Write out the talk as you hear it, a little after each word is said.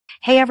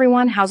Hey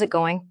everyone, how's it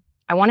going?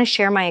 I want to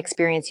share my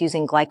experience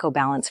using Glyco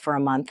Balance for a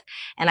month,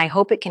 and I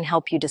hope it can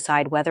help you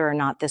decide whether or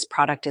not this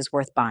product is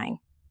worth buying.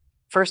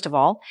 First of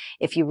all,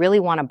 if you really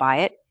want to buy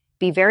it,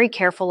 be very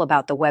careful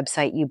about the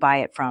website you buy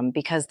it from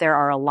because there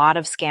are a lot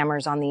of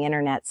scammers on the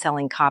internet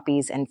selling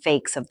copies and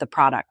fakes of the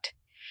product.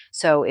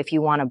 So if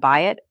you want to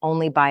buy it,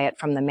 only buy it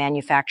from the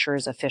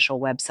manufacturer's official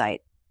website.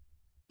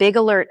 Big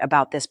alert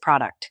about this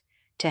product.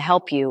 To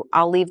help you,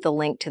 I'll leave the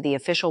link to the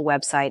official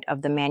website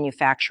of the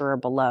manufacturer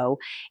below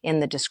in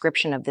the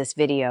description of this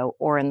video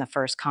or in the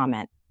first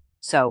comment.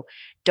 So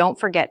don't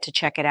forget to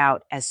check it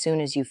out as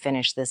soon as you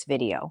finish this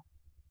video.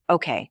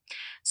 Okay,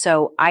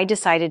 so I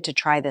decided to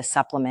try this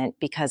supplement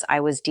because I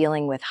was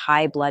dealing with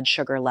high blood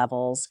sugar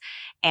levels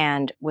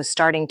and was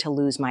starting to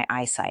lose my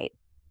eyesight.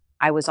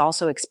 I was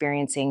also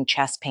experiencing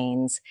chest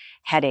pains,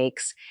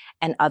 headaches,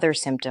 and other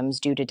symptoms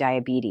due to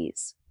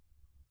diabetes.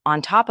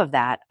 On top of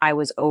that, I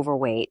was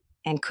overweight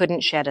and couldn't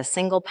shed a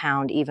single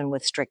pound even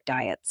with strict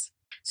diets.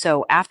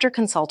 So after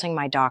consulting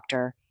my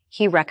doctor,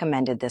 he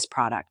recommended this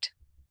product.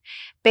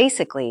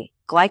 Basically,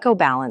 Glyco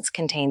Balance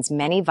contains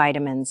many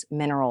vitamins,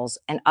 minerals,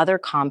 and other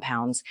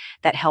compounds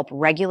that help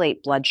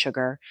regulate blood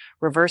sugar,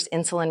 reverse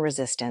insulin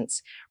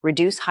resistance,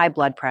 reduce high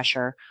blood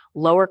pressure,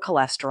 lower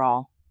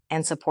cholesterol,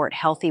 and support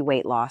healthy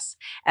weight loss,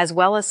 as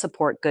well as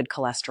support good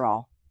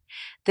cholesterol.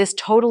 This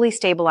totally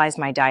stabilized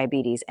my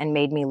diabetes and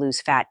made me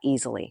lose fat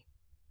easily.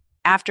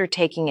 After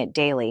taking it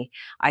daily,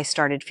 I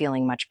started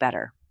feeling much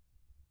better.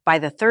 By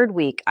the third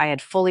week, I had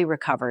fully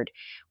recovered,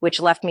 which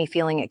left me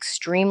feeling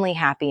extremely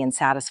happy and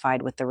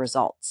satisfied with the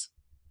results.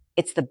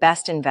 It's the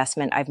best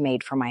investment I've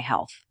made for my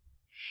health.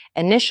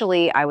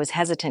 Initially, I was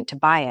hesitant to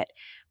buy it,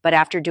 but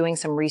after doing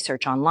some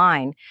research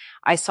online,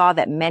 I saw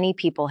that many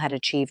people had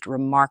achieved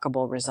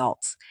remarkable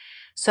results.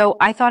 So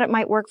I thought it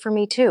might work for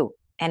me too,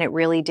 and it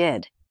really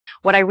did.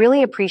 What I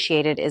really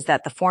appreciated is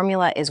that the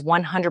formula is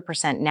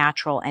 100%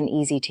 natural and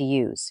easy to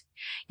use.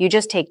 You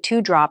just take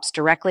 2 drops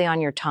directly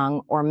on your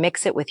tongue or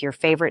mix it with your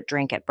favorite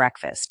drink at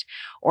breakfast,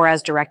 or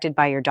as directed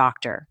by your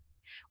doctor.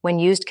 When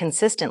used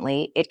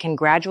consistently, it can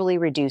gradually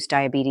reduce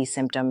diabetes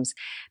symptoms,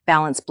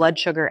 balance blood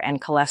sugar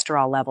and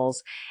cholesterol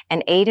levels,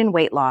 and aid in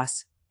weight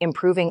loss,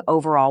 improving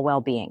overall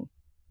well-being.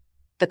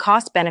 The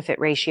cost-benefit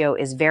ratio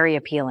is very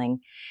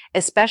appealing,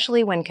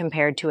 especially when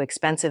compared to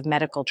expensive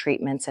medical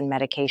treatments and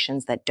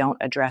medications that don't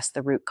address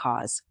the root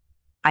cause.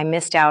 I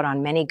missed out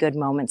on many good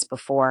moments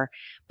before,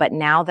 but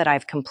now that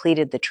I've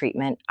completed the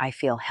treatment, I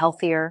feel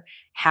healthier,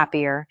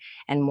 happier,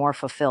 and more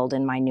fulfilled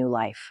in my new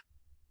life.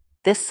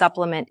 This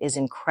supplement is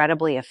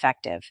incredibly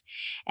effective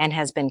and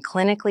has been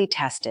clinically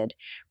tested,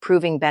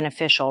 proving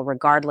beneficial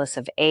regardless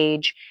of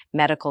age,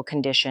 medical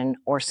condition,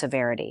 or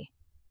severity.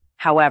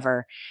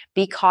 However,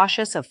 be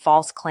cautious of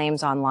false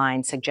claims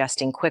online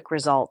suggesting quick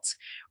results.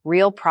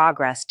 Real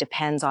progress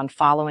depends on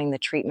following the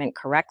treatment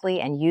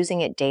correctly and using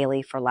it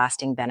daily for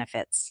lasting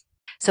benefits.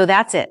 So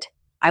that's it.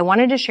 I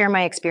wanted to share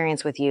my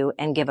experience with you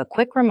and give a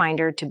quick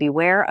reminder to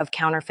beware of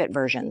counterfeit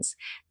versions.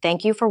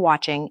 Thank you for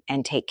watching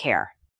and take care.